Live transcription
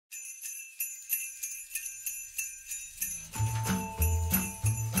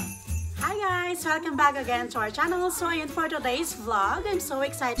guys! Welcome back again to our channel. So ayun, for today's vlog, I'm so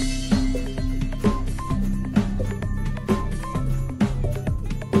excited.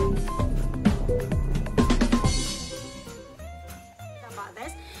 About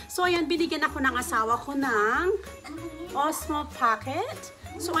this. So ayun, binigyan ako ng asawa ko ng Osmo Pocket.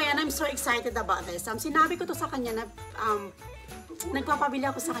 So ayan, I'm so excited about this. Sinabi ko to sa kanya na nagpapabili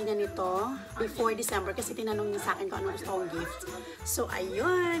ako sa kanya nito before December kasi tinanong niya sa akin kung ano gusto kong gift. So,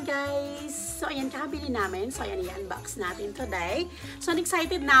 ayun guys. So, ayan, kakabili namin. So, ayan, i-unbox natin today. So,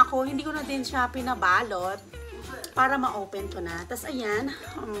 excited na ako. Hindi ko na din siya pinabalot para ma-open ko na. Tapos, ayan,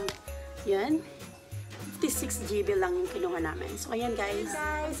 yan. 56 GB lang yung kinuha namin. So, ayan guys.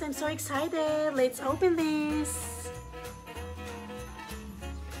 Guys, I'm so excited. Let's open this.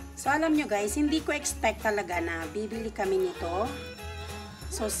 So, alam nyo guys, hindi ko expect talaga na bibili kami nito.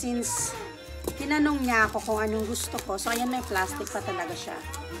 So, since tinanong niya ako kung anong gusto ko, so ayan, may plastic pa talaga siya.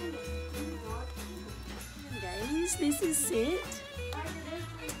 Guys, this is it.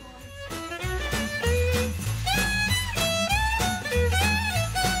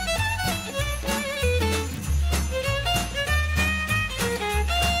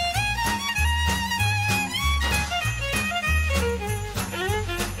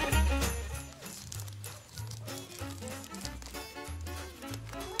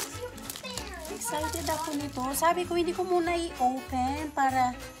 Excited ako nito. Sabi ko, hindi ko muna i-open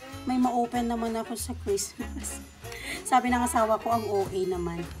para may ma-open naman ako sa Christmas. Sabi ng asawa ko, ang OA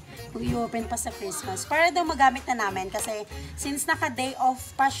naman. Kung i-open pa sa Christmas. Para daw magamit na namin kasi since naka-day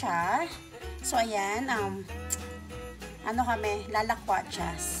off pa siya, so ayan, ano kami,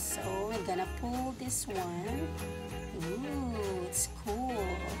 lalakwatsyas. So, we're gonna pull this one. Ooh, it's cool.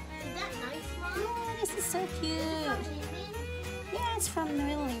 Is that nice, Mom? Yeah, this is so cute. Yeah, it's from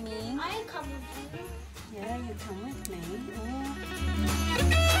Really Me. I come with you. Yeah, you come with me. Oh.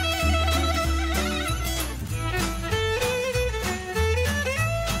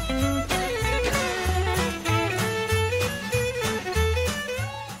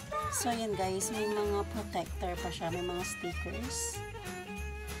 So, yan guys, may mga protector pa siya, may mga stickers.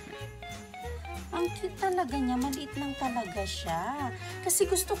 Ang cute talaga niya, maliit lang talaga siya. Kasi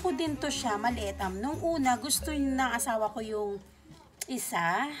gusto ko din to siya, maliit. Nung una, gusto ng asawa ko yung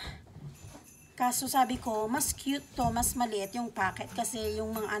isa. Kaso sabi ko, mas cute to, mas maliit yung packet. Kasi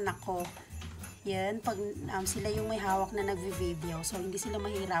yung mga anak ko, yan, pag sila yung may hawak na nagvi-video. So, hindi sila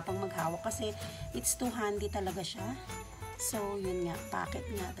mahirapang maghawak kasi it's too handy talaga siya. So, yun nga, packet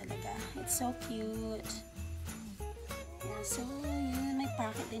nga talaga. It's so cute. Yeah, so, yun, may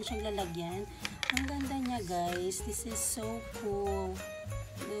packet din siyang lalagyan. Ang ganda niya, guys. This is so cool.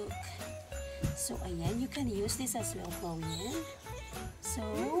 Look. So, ayan, you can use this as well, Chloe. So,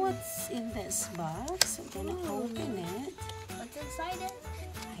 what's in this box? I'm gonna open it. What's inside it?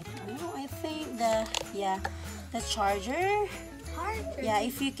 I don't know. I think the charger. Charger? Yeah,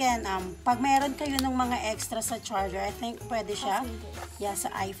 if you can, pag meron kayo ng mga extra sa charger, I think pwede siya. Yeah,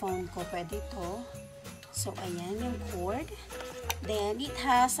 sa iPhone ko, pwede ito. So, ayan yung cord. Then, it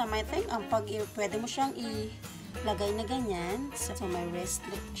has, I think, pwede mo siyang ilagay na ganyan. So, may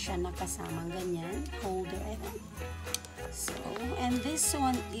wristlet siya na kasamang ganyan. Holder, I think. So, and this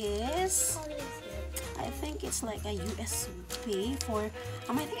one is, I think it's like a USB for,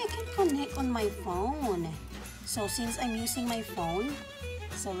 I think I can connect on my phone. So, since I'm using my phone,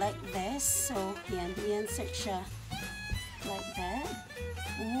 so like this, so, yan, i-insert siya like that.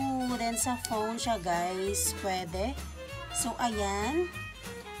 Ooh, then sa phone siya, guys, pwede. So, ayan.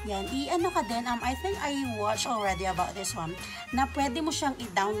 Yan, i-ano ka din, I think I watched already about this one, na pwede mo siyang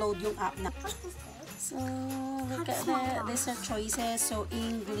i-download yung app na. So, look at that. These are choices. So,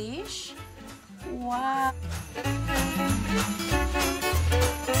 English. Wow.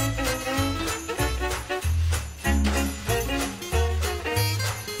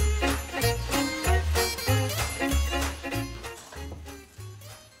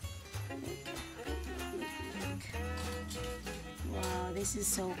 Wow, this is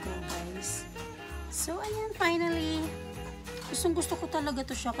so cool, guys. So, ayan, finally. Gustong-gusto ko talaga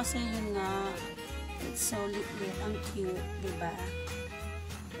to siya kasi yun nga, it's so lit-lit, ang cute, diba?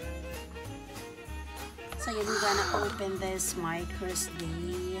 So, yun, I'm gonna open this my first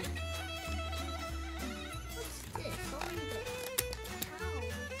day. What's this? What is it?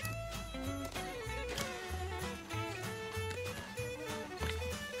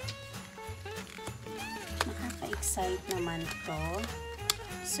 Nakaka-excite naman to.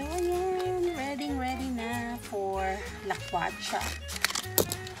 So, ayan, ready na for lakwatsa.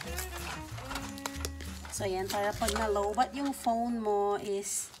 So, ayan, para pag na-lowbat yung phone mo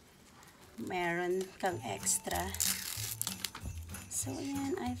is meron kang extra. So,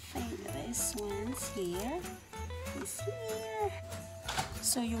 ayan, I think this one's here. Is here.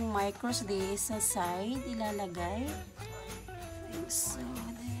 So, yung micros di sa side, ilalagay. So,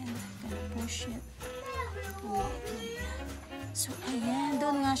 then, gonna push it. So, ayan,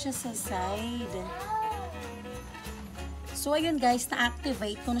 doon nga siya sa side. So, ayun guys,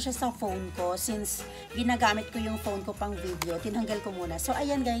 na-activate ko na siya sa phone ko since ginagamit ko yung phone ko pang video. Tinanggal ko muna. So,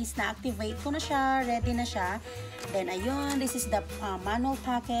 ayan guys, na-activate ko na siya. Ready na siya. Then, ayun, this is the manual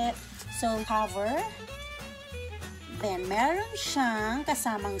pocket. So, cover. Then, meron siyang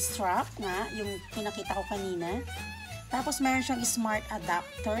kasamang strap nga, yung pinakita ko kanina. Tapos, meron siyang smart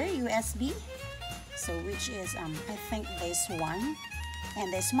adapter, USB. So, which is, I think this one. And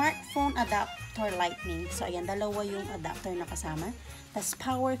the smartphone adapter lightning. So, ayan, dalawa yung adapter na kasama. Tapos,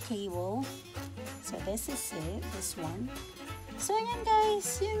 power cable. So, this is it. This one. So, ayan guys.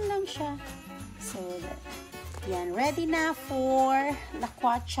 Yun lang siya. So, yan. Ready na for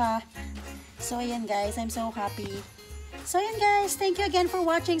lakwacha. So, ayan guys. I'm so happy. So, ayan guys. Thank you again for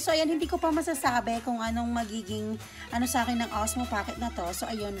watching. So, ayan, hindi ko pa masasabi kung anong magiging sa akin ng Osmo Pocket na to. So,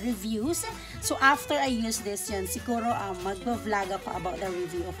 ayun, reviews. So, after I use this yun, siguro mag-vlog ako about the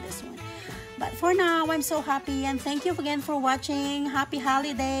review of this one. But for now, I'm so happy and thank you again for watching. Happy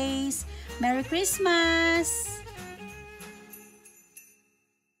holidays! Merry Christmas!